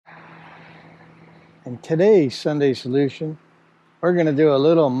In today's Sunday Solution, we're going to do a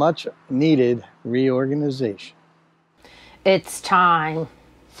little much needed reorganization. It's time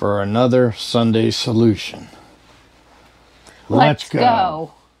for another Sunday Solution. Let's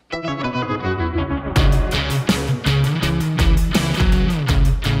go.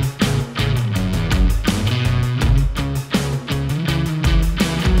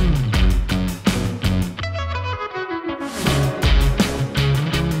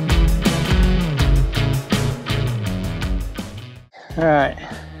 All right,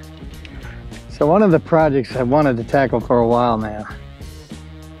 so one of the projects I wanted to tackle for a while now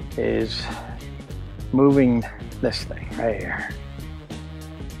is moving this thing right here.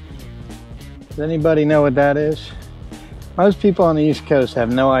 Does anybody know what that is? Most people on the East Coast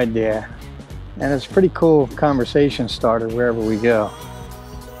have no idea, and it's a pretty cool conversation starter wherever we go.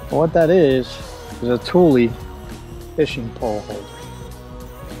 But what that is a Thule fishing pole holder.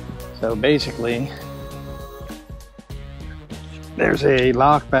 So basically, there's a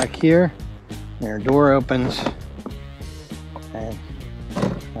lock back here, and your door opens, and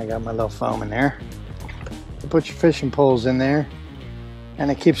I got my little foam in there. You put your fishing poles in there,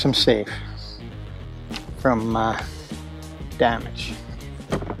 and it keeps them safe from damage.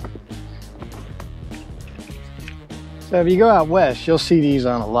 So if you go out west, you'll see these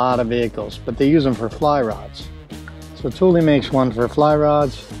on a lot of vehicles, but they use them for fly rods. So Thule makes one for fly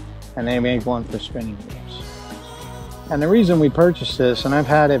rods, and they make one for spinning reels. And the reason we purchased this, and I've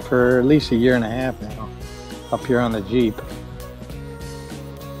had it for at least a year and a half now, up here on the Jeep.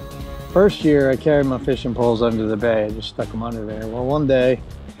 First year I carried my fishing poles under the bay, I just stuck them under there. Well, one day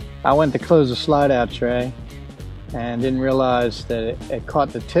I went to close the slide out tray and didn't realize that it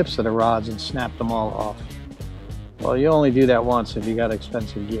caught the tips of the rods and snapped them all off. Well, you only do that once if you got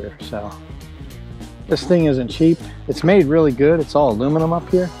expensive gear. So this thing isn't cheap. It's made really good, it's all aluminum up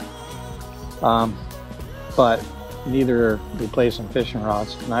here. But neither are replacing fishing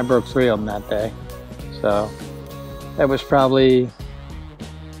rods, and I broke 3 of them that day. So that was probably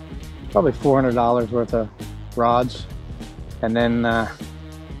 $400 worth of rods. And then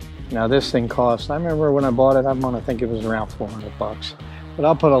you know, this thing cost, I remember when I bought it, I think it was around 400 bucks. But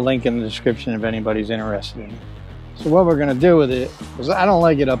I'll put a link in the description if anybody's interested in it. So what we're gonna do with it is, I don't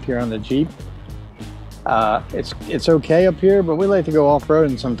like it up here on the Jeep. It's okay up here, but we like to go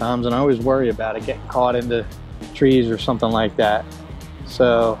off-roading sometimes, and I always worry about it getting caught into trees or something like that.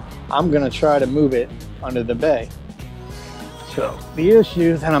 So I'm gonna try to move it under the bay. So the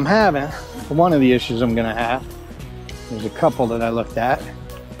issue that I'm having, one of the issues I'm gonna have, there's a couple that I looked at,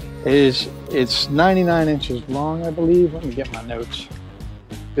 is it's 99 inches long, I believe. Let me get my notes.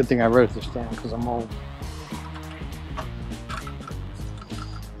 Good thing I wrote this down because I'm old.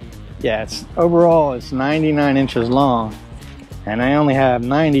 Yeah, overall it's 99 inches long, and I only have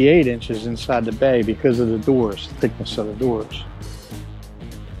 98 inches inside the bay because of the doors, the thickness of the doors.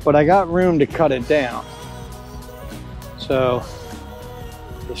 But I got room to cut it down. So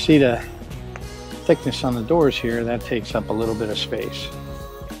you see the thickness on the doors here, that takes up a little bit of space.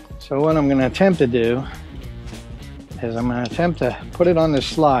 So what I'm going to attempt to do is I'm going to attempt to put it on this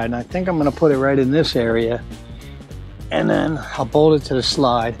slide, and I think I'm going to put it right in this area, and then I'll bolt it to the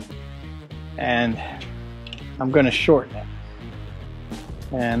slide, and I'm going to shorten it.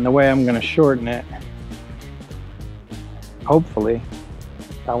 And the way I'm going to shorten it, hopefully,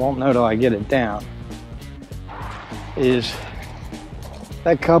 I won't know till I get it down, is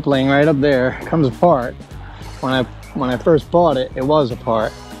that coupling right up there comes apart. When I first bought it, it was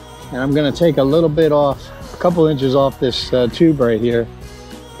apart. And I'm going to take a little bit off, a couple inches off this tube right here,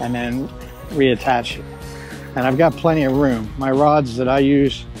 and then reattach it. And I've got plenty of room. My rods that I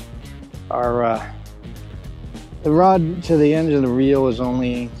use are, the rod to the end of the reel is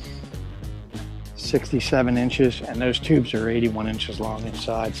only 67 inches, and those tubes are 81 inches long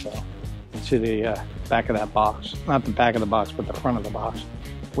inside, so to the back of that box. Not the back of the box, but the front of the box,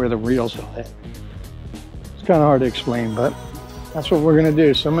 where the reels will hit. It's kind of hard to explain, but that's what we're gonna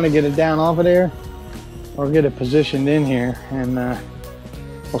do. So I'm gonna get it down off of there, or get it positioned in here, and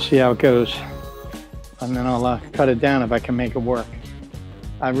we'll see how it goes. And then I'll cut it down if I can make it work.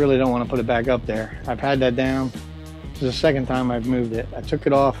 I really don't want to put it back up there. I've had that down. This is the second time I've moved it. I took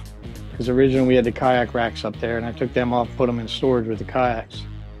it off because originally we had the kayak racks up there, and I took them off, put them in storage with the kayaks.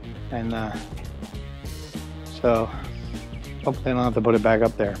 And so hopefully I don't have to put it back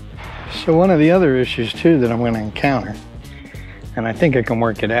up there. So one of the other issues too that I'm going to encounter, and I think I can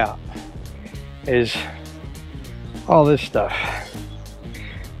work it out, is all this stuff.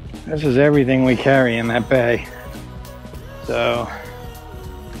 This is everything we carry in that bay. So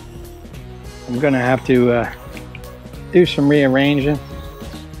I'm gonna have to do some rearranging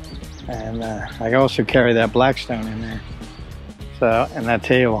And I also carry that Blackstone in there. So, and that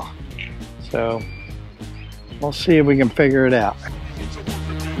table. So we'll see if we can figure it out.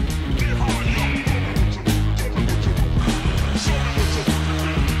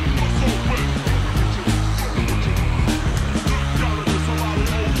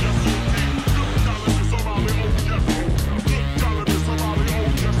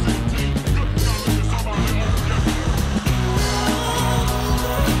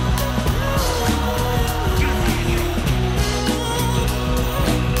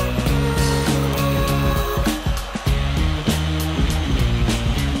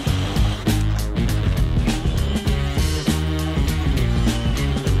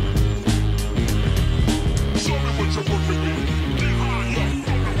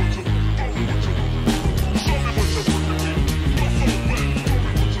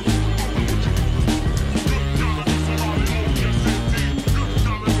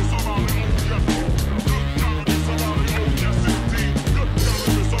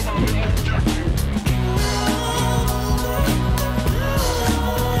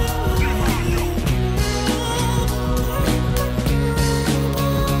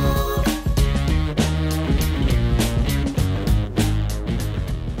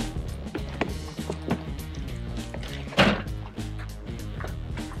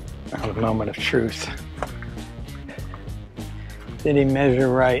 Now the moment of truth. Did he measure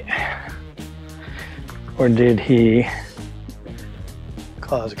right? Or did he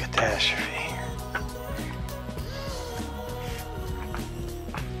cause a catastrophe?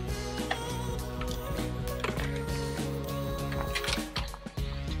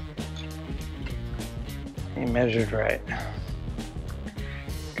 He measured right.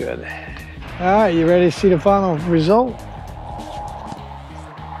 Good. All right, you ready to see the final result?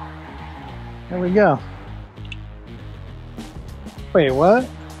 There we go. Wait, what?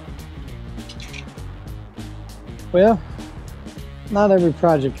 Well, not every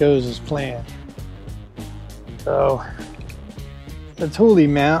project goes as planned. So, the Thule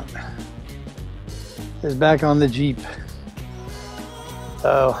mount is back on the Jeep.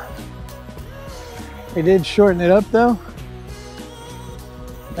 So, we did shorten it up though.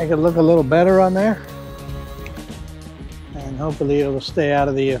 Make it look a little better on there. And hopefully it'll stay out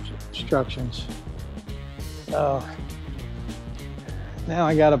of the obstructions. So now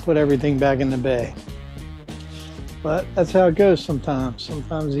I got to put everything back in the bay. But that's how it goes sometimes.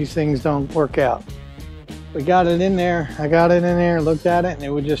 Sometimes these things don't work out. We got it in there. I got it in there, looked at it, and it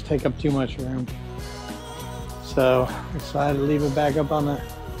would just take up too much room. So I decided to leave it back up on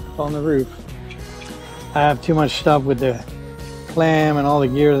the roof. I have too much stuff with the clam and all the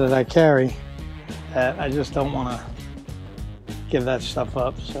gear that I carry that I just don't want to give that stuff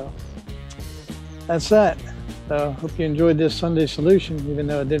up. So that's that. So hope you enjoyed this Sunday solution, even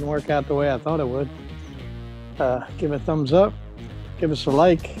though it didn't work out the way I thought it would. Give a thumbs up, give us a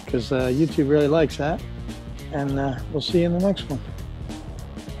like, because YouTube really likes that, and we'll see you in the next one.